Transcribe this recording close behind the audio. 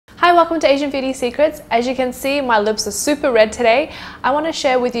Hi, welcome to Asian Beauty Secrets. As you can see, my lips are super red today. I want to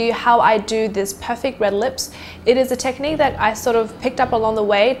share with you how I do this perfect red lips. It is a technique that I sort of picked up along the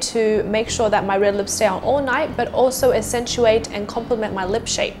way to make sure that my red lips stay on all night, but also accentuate and complement my lip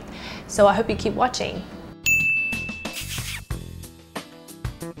shape. So I hope you keep watching.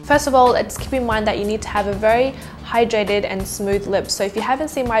 First of all, let's keep in mind that you need to have a very hydrated and smooth lips. So if you haven't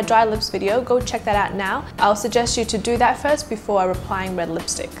seen my dry lips video, go check that out now. I'll suggest you to do that first before applying red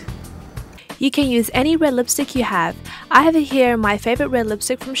lipstick. You can use any red lipstick you have. I have here my favorite red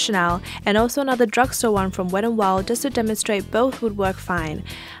lipstick from Chanel and also another drugstore one from Wet n Wild just to demonstrate both would work fine.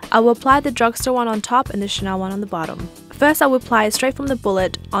 I will apply the drugstore one on top and the Chanel one on the bottom. First I will apply it straight from the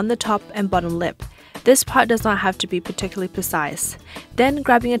bullet on the top and bottom lip. This part does not have to be particularly precise. Then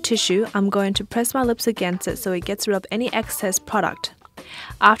grabbing a tissue, I'm going to press my lips against it so it gets rid of any excess product.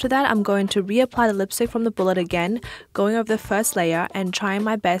 After that, I'm going to reapply the lipstick from the bullet again, going over the first layer and trying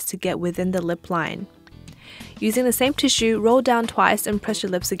my best to get within the lip line. Using the same tissue, roll down twice and press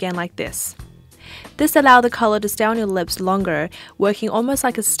your lips again like this. This allows the color to stay on your lips longer, working almost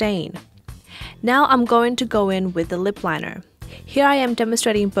like a stain. Now I'm going to go in with the lip liner. Here I am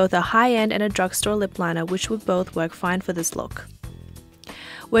demonstrating both a high-end and a drugstore lip liner, which would both work fine for this look.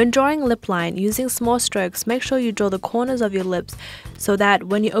 When drawing lip line, using small strokes, make sure you draw the corners of your lips so that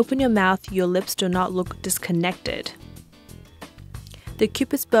when you open your mouth, your lips do not look disconnected. The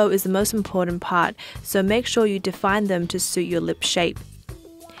Cupid's bow is the most important part, so make sure you define them to suit your lip shape.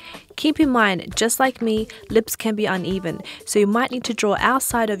 Keep in mind, just like me, lips can be uneven, so you might need to draw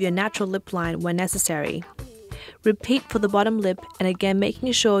outside of your natural lip line when necessary. Repeat for the bottom lip and again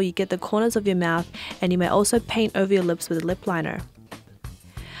making sure you get the corners of your mouth, and you may also paint over your lips with a lip liner.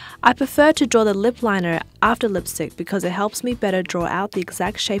 I prefer to draw the lip liner after lipstick because it helps me better draw out the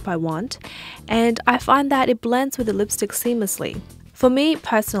exact shape I want, and I find that it blends with the lipstick seamlessly. For me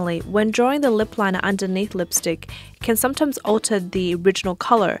personally, when drawing the lip liner underneath lipstick, it can sometimes alter the original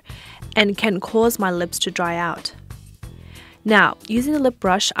color and can cause my lips to dry out. Now, using the lip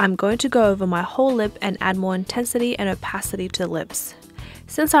brush, I'm going to go over my whole lip and add more intensity and opacity to the lips.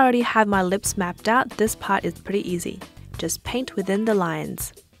 Since I already have my lips mapped out, this part is pretty easy. Just paint within the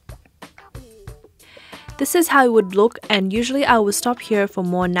lines. This is how it would look, and usually I will stop here for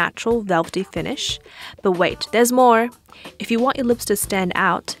more natural velvety finish. But wait, there's more! If you want your lips to stand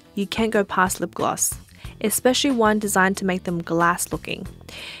out, you can't go past lip gloss, especially one designed to make them glass looking.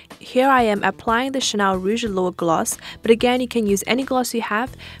 Here I am applying the Chanel Rouge Allure gloss, but again you can use any gloss you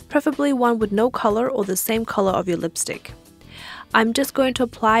have, preferably one with no color or the same color of your lipstick. I'm just going to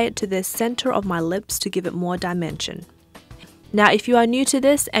apply it to the center of my lips to give it more dimension. Now if you are new to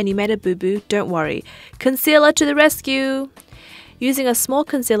this and you made a boo-boo, don't worry. Concealer to the rescue! Using a small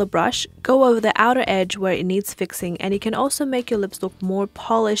concealer brush, go over the outer edge where it needs fixing, and you can also make your lips look more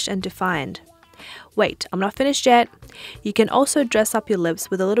polished and defined. Wait, I'm not finished yet. You can also dress up your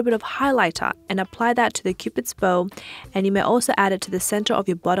lips with a little bit of highlighter and apply that to the Cupid's bow, and you may also add it to the center of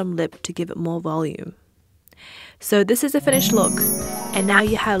your bottom lip to give it more volume. So this is the finished look, and now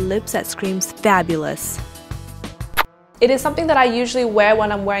you have lips that screams fabulous. It is something that I usually wear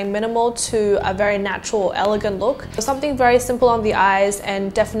when I'm wearing minimal to a very natural, elegant look. Something very simple on the eyes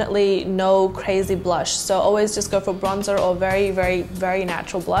and definitely no crazy blush. So always just go for bronzer or very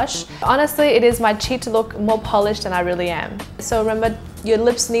natural blush. Honestly, it is my cheat to look more polished than I really am. So remember, your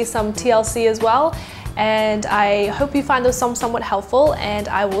lips need some TLC as well. And I hope you find this somewhat helpful, and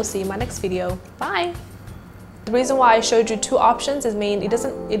I will see you in my next video. Bye! The reason why I showed you two options is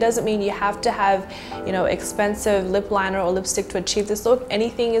it doesn't mean you have to have, you know, expensive lip liner or lipstick to achieve this look.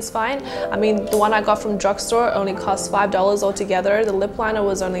 Anything is fine. I mean, the one I got from drugstore only cost $5 altogether. The lip liner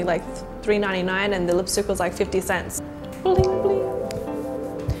was only like $3.99 and the lipstick was like 50 cents. Bling, bling.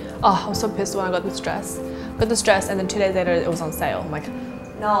 Oh, I was so pissed when I got this dress. Got this dress and then 2 days later it was on sale. I'm like,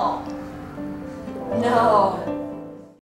 no.